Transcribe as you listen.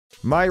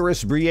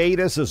Mairis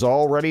Briedis is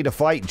all ready to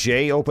fight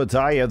Jai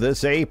Opetaia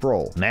this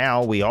April.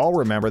 Now, we all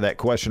remember that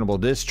questionable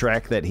diss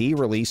track that he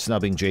released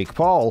snubbing Jake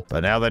Paul, but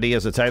now that he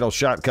has a title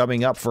shot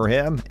coming up for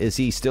him, is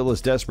he still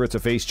as desperate to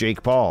face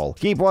Jake Paul?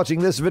 Keep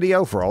watching this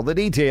video for all the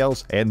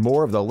details and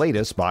more of the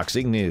latest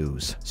boxing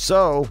news.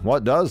 So,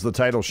 what does the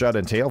title shot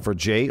entail for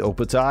Jai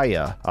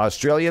Opetaia?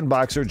 Australian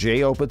boxer Jai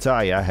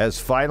Opetaia has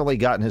finally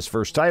gotten his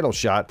first title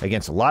shot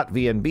against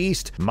Latvian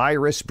beast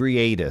Mairis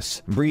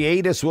Briedis.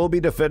 Briedis will be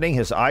defending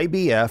his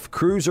IBF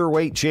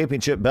cruiserweight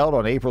championship belt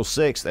on April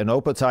 6th in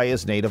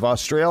Opetaia's native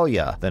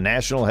Australia. The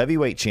national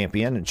heavyweight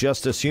champion,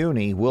 Justis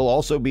Huni, will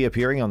also be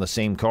appearing on the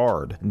same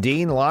card.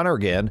 Dean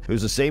Lonergan,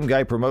 who's the same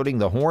guy promoting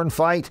the Horn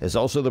fight, is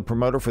also the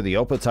promoter for the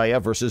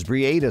Opetaia versus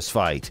Briedis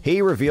fight.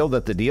 He revealed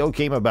that the deal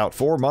came about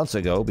 4 months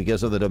ago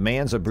because of the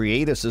demands of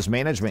Briedis'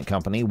 management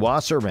company,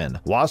 Wasserman.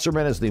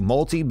 Wasserman is the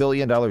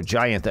multi-billion-dollar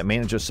giant that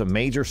manages some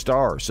major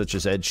stars such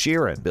as Ed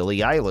Sheeran, Billie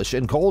Eilish,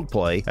 and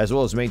Coldplay, as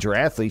well as major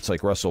athletes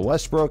like Russell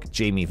Westbrook,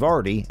 Jamie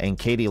Vardy, and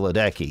Katie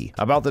Ledecky.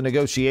 About the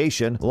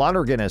negotiation,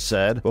 Lonergan has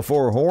said,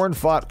 "Before Horn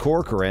fought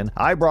Corcoran,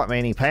 I brought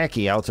Manny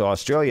Pacquiao to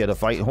Australia to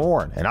fight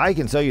Horn, and I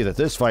can tell you that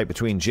this fight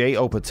between Jai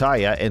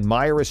Opetaia and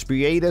Mairis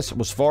Briedis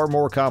was far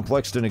more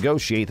complex to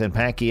negotiate than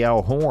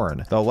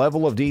Pacquiao-Horn. The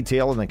level of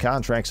detail in the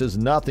contracts is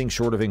nothing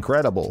short of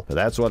incredible, but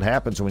that's what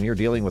happens when you're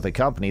dealing with a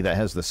company that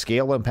has the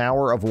scale and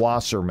power of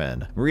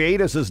Wasserman."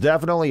 Briedis is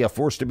definitely a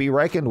force to be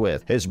reckoned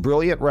with. His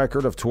brilliant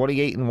record of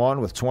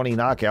 28-1 with 20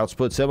 knockouts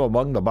puts him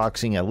among the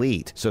boxing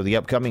elite, so the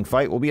upcoming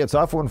fight will be a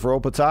tough one for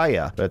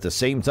Opetaia, but at the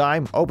same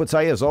time,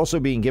 Opetaia is also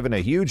being given a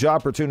huge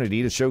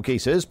opportunity to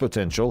showcase his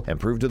potential and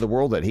prove to the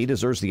world that he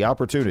deserves the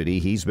opportunity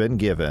he's been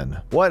given.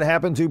 What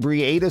happened to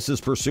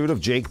Briedis' pursuit of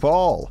Jake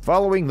Paul?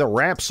 Following the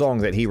rap song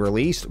that he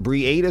released,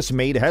 Briedis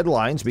made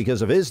headlines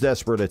because of his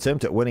desperate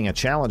attempt at winning a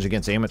challenge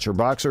against amateur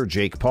boxer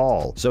Jake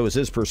Paul. So is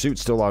his pursuit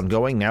still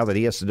ongoing now that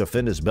he has to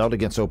defend his belt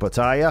against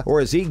Opetaia,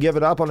 or has he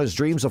given up on his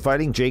dreams of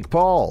fighting Jake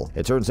Paul?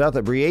 It turns out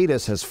that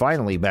Briedis has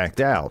finally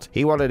backed out.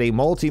 He wanted a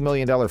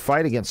multi-million-dollar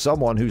fight against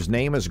someone whose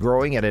name is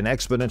growing at an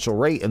exponential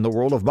rate in the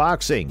world of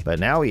boxing, but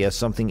now he has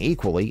something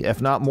equally,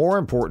 if not more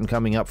important,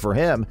 coming up for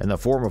him in the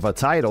form of a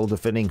title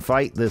defending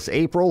fight this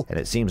April, and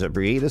it seems that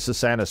Briedis is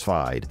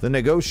satisfied. The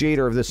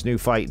negotiator of this new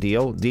fight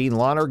deal, Dean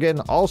Lonergan,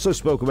 also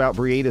spoke about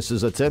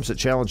Briedis' attempts at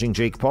challenging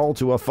Jake Paul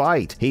to a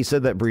fight. He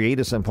said that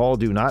Briedis and Paul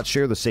do not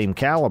share the same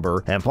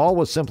caliber, and Paul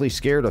was simply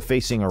scared of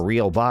facing a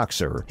real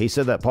boxer. He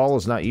said that Paul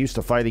is not used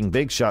to fighting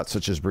big shots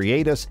such as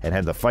Briedis, and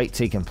had the fight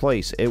taken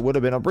place, it would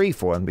have been a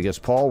brief one because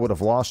Paul would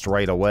have lost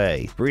right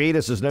away.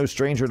 Briedis is no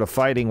stranger to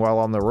fighting while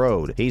on the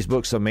road. He's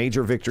booked some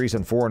major victories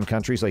in foreign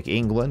countries like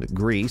England,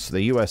 Greece,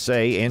 the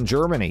USA, and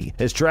Germany.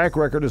 His track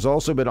record has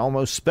also been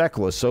almost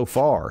speckless so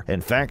far.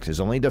 In fact, his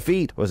only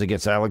defeat was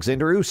against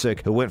Alexander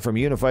Usyk, who went from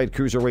unified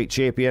cruiserweight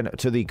champion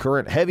to the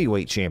current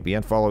heavyweight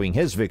champion following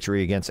his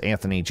victory against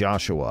Anthony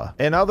Joshua.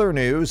 In other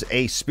news,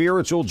 a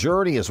spiritual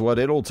journey is what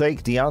it'll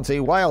take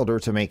Deontay Wilder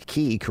to make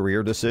key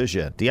career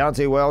decision.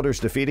 Deontay Wilder's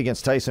defeat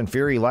against Tyson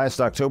Fury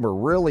last October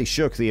really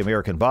shook the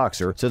American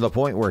boxer to the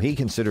point where he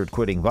considered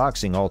quitting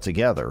boxing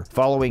altogether.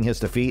 Following his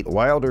defeat,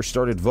 Wilder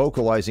started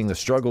vocalizing the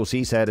struggles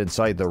he's had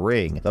inside the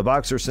ring. The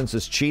boxer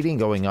senses cheating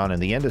going on in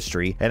the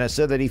industry and has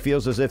said that he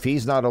feels as if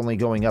he's not only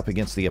going up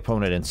against the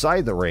opponent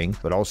inside the ring,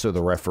 but also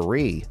the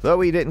referee.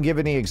 Though he didn't give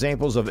any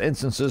examples of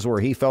instances where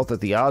he felt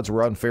that the odds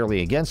were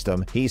unfairly against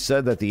him, he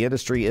said that the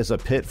industry is a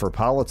pit for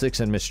politics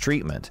and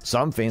mistreatment.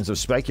 Some fans have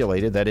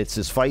speculated that it's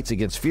his fights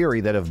against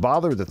Fury that have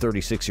bothered the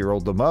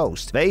 36-year-old the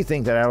most. They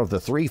think that out of the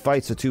 3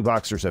 fights the two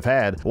boxers have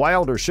had,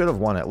 Wilder should have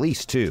won at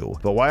least 2.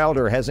 But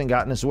Wilder hasn't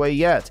gotten his way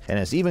yet, and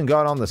has even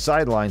gone on the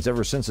sidelines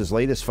ever since his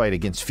latest fight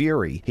against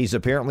Fury. He's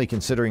apparently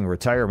considering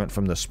retirement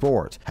from the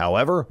sport.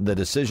 However, the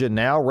decision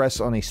now rests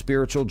on a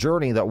spiritual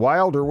journey that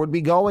Wilder would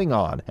be going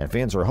on, and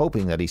fans are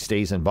hoping that he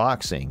stays in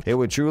boxing. It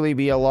would truly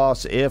be a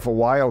loss if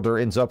Wilder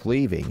ends up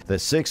leaving. The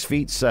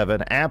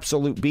 6'7"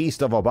 absolute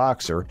beast of a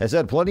boxer has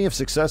had plenty of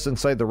success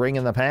inside the ring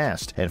in the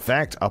past. In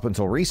fact, up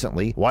until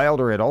recently,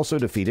 Wilder had also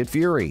defeated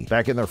Fury.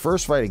 Back in their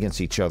first fight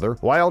against each other,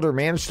 Wilder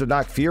managed to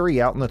knock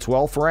Fury out in the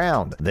 12th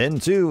round. Then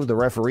too, the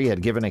referee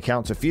had given a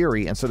count to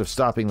Fury instead of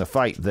stopping the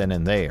fight then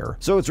and there.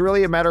 So it's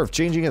really a matter of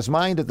changing his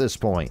mind at this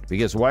point,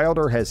 because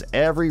Wilder has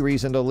every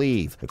reason to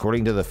leave.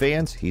 According to the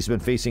fans, he's been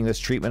facing this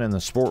treatment in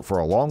the sport for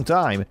a long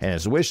time, and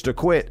his wish to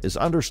quit is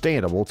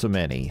understandable to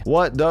many.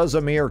 What does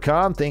Amir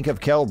Khan think of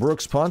Kell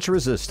Brook's punch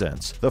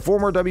resistance? The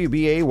former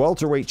WBA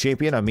welterweight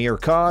champion Amir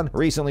Khan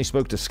recently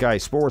spoke to Sky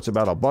Sports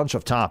about a bunch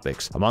of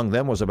topics. Among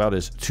them was about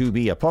his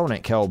to-be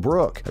opponent Kell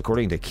Brook.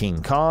 According to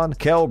King Khan,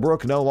 Kell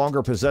Brook no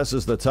longer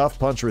possesses the tough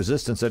punch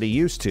resistance that he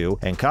used to,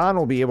 and Khan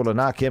will be able to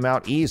knock him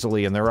out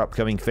easily in their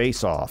upcoming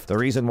face-off. The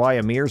reason why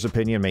Amir's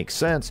opinion makes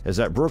sense is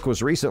that Brook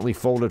was recently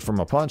folded from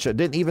a punch that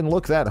didn't even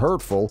look that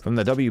hurtful from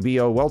the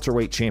WBO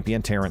welterweight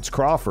champion Terrence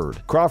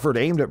Crawford. Crawford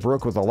aimed at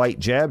Brook with a light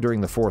jab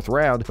during the 4th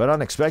round, but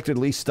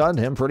unexpectedly stunned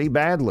him pretty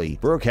badly.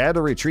 Brook had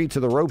to retreat to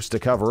the ropes to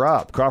cover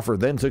up. Crawford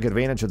then took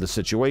advantage of the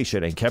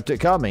situation and kept it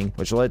coming,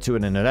 which led to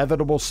an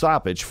inevitable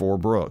stoppage for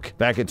Brook.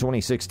 Back in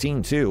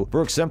 2016 too,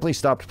 Brook simply simply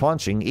stopped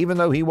punching even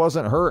though he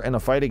wasn't hurt in a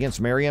fight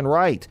against Marion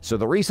Wright, so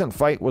the recent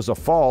fight was a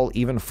fall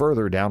even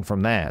further down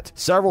from that.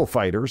 Several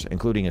fighters,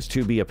 including his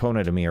to-be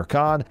opponent Amir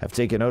Khan, have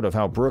taken note of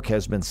how Brook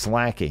has been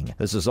slacking.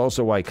 This is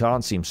also why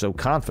Khan seems so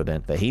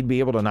confident that he'd be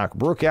able to knock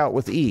Brook out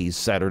with ease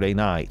Saturday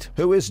night.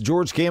 Who is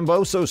George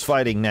Kambosos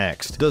fighting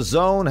next?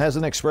 DAZN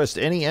hasn't expressed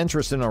any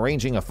interest in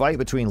arranging a fight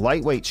between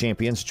lightweight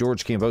champions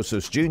George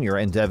Kambosos Jr.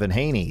 and Devin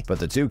Haney, but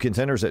the two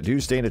contenders that do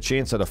stand a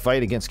chance at a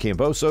fight against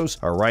Kambosos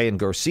are Ryan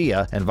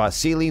Garcia and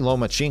Vasily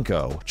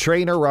Lomachenko.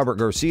 Trainer Robert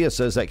Garcia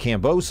says that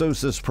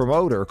Kambosos'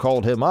 promoter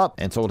called him up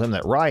and told him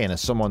that Ryan is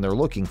someone they're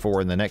looking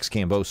for in the next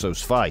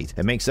Kambosos fight.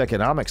 It makes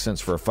economic sense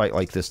for a fight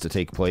like this to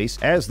take place,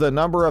 as the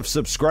number of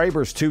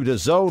subscribers to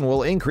DAZN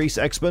will increase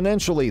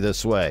exponentially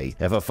this way.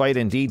 If a fight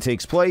indeed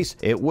takes place,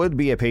 it would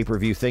be a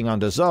pay-per-view thing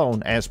on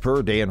DAZN, as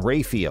per Dan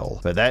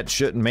Raphael. But that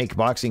shouldn't make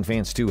boxing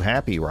fans too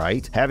happy,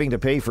 right? Having to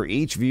pay for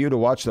each view to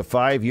watch the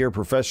 5-year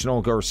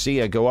professional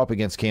Garcia go up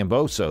against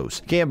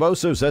Kambosos.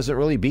 Kambosos hasn't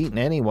really beaten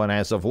anyone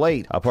as of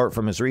late, apart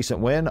from his recent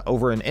win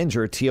over an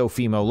injured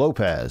Teofimo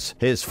Lopez.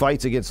 His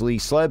fights against Lee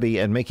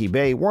Slebby and Mickey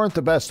Bay weren't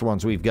the best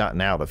ones we've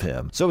gotten out of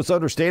him, so it's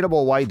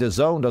understandable why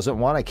DAZN doesn't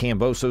want a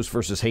Kambosos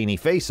versus Haney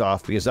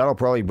face-off, because that'll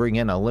probably bring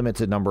in a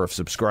limited number of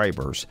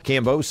subscribers.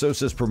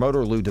 Kambosos'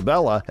 promoter Lou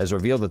DiBella has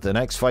revealed that the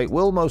next fight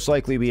will most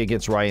likely be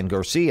against Ryan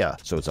Garcia,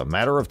 so it's a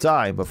matter of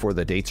time before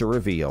the dates are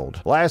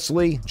revealed.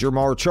 Lastly,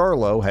 Jermall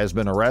Charlo has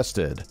been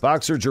arrested.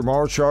 Boxer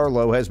Jermall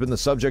Charlo has been the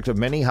subject of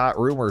many hot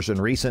rumors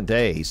in recent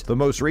days. The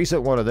most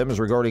recent one of them is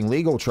regarding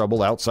legal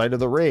trouble outside of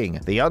the ring.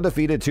 The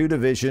undefeated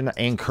 2-division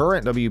and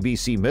current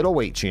WBC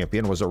middleweight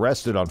champion was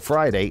arrested on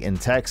Friday in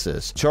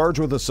Texas. Charged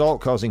with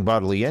assault causing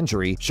bodily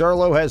injury,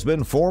 Charlo has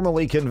been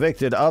formally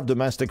convicted of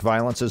domestic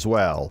violence as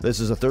well. This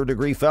is a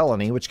third-degree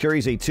felony which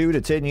carries a 2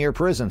 to 10-year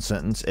prison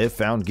sentence if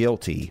found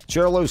guilty.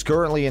 Charlo's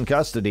currently in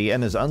custody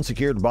and his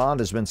unsecured bond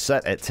has been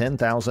set at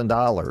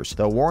 $10,000.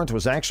 The warrant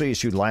was actually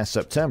issued last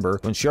September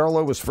when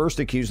Charlo was first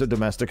accused of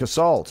domestic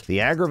assault.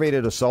 The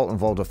aggravated assault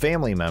involved a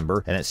family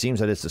member, and it seems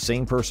that it's the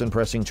same person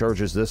pressing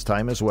charges this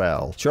time as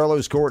well.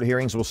 Charlo's court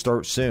hearings will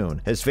start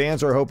soon. His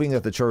fans are hoping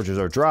that the charges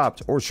are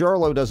dropped or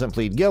Charlo doesn't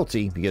plead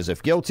guilty, because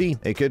if guilty,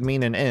 it could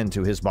mean an end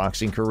to his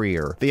boxing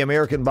career. The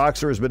American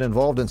boxer has been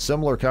involved in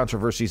similar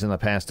controversies in the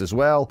past as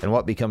well, and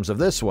what becomes of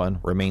this one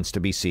remains to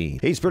be seen.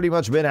 He's pretty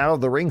much been out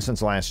of the ring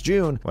since last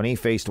June when he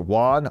faced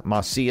Juan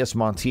Macias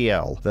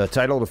Montiel. The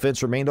title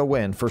defense remained a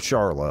win for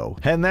Charlo.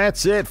 And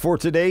that's it for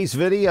today's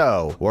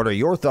video. What are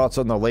your thoughts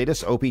on the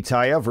latest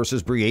Opetaia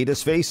versus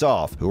Briedis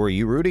face-off? Who are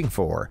you rooting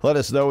for? Let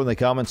us know in the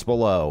comments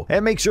below.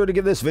 And make sure to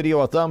give this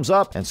video a thumbs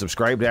up and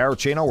subscribe to our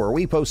channel where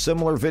we post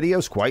similar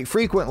videos quite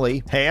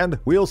frequently. And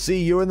we'll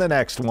see you in the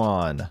next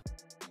one.